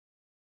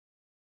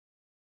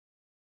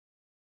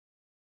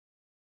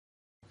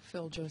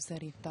Phil, Joe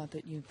said he thought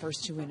that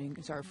first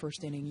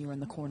inning, you were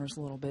in the corners a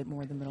little bit,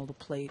 more in the middle of the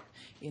plate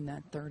in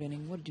that third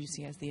inning. What did you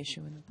see as the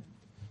issue in the third?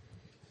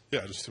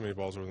 Yeah, just too many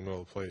balls over the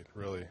middle of the plate,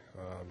 really.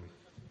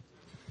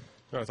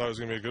 I thought it was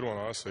going to be a good one,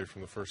 honestly,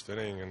 from the first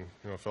inning, and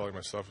felt like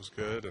my stuff was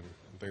good and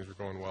things were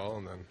going well.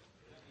 And then,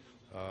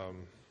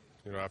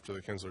 after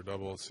the Kinsler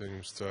double,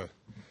 things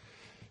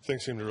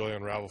seemed to really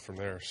unravel from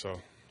there. So,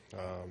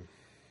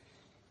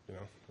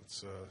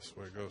 that's the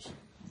way it goes.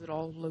 Is it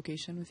all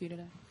location with you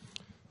today?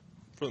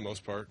 For the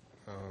most part,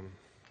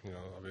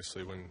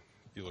 obviously when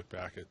you look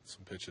back at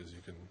some pitches,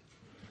 you can,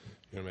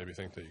 maybe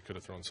think that you could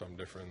have thrown something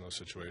different in those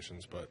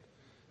situations, but.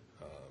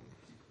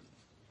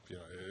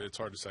 It's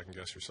hard to second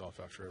guess yourself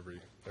after every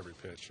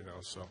pitch,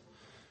 So,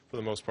 for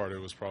the most part, it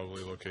was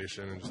probably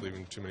location and just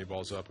leaving too many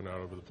balls up and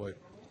out over the plate.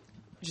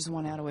 Just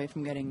 1 out away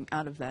from getting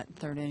out of that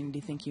third inning. Do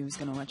you think he was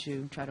going to let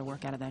you try to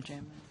work out of that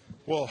jam?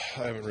 Well,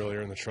 I haven't really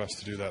earned the trust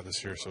to do that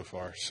this year so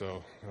far,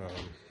 so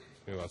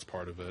that's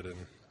part of it. And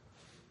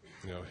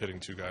hitting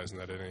 2 guys in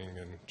that inning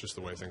and just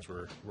the way things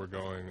were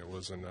going, it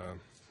wasn't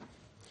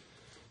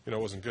it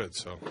wasn't good.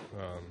 So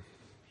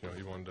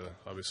he wanted to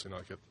obviously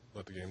not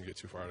let the game get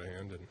too far out of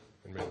hand and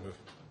made a move.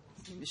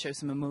 You seemed to show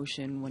some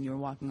emotion when you were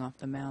walking off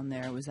the mound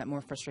there. Was that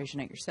more frustration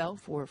at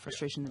yourself or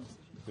frustration?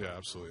 Yeah,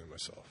 absolutely at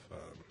myself.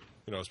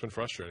 It's been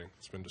frustrating.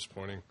 It's been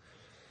disappointing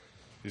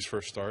these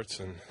first starts,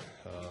 and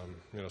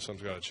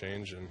something's got to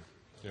change. And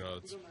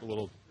it's a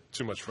little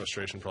too much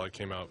frustration probably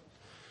came out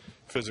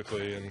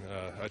physically, and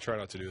I try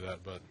not to do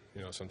that, but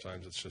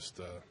sometimes it's just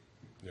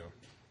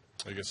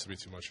it gets to be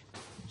too much.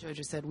 Joe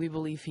just said, we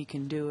believe he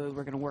can do it.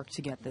 We're going to work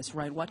to get this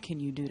right. What can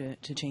you do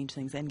to change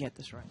things and get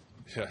this right?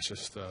 Yeah,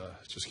 just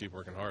keep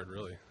working hard,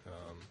 really.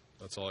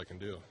 That's all I can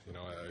do.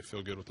 I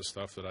feel good with the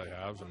stuff that I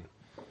have, and,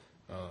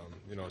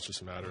 it's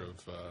just a matter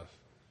of,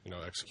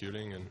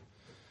 executing and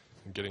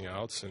getting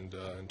outs and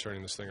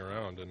turning this thing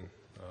around. And,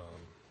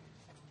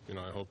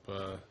 I hope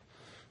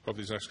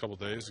these next couple of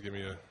days give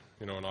me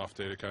an off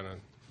day to kind of,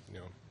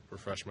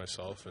 refresh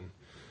myself and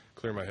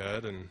clear my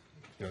head and,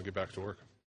 get back to work.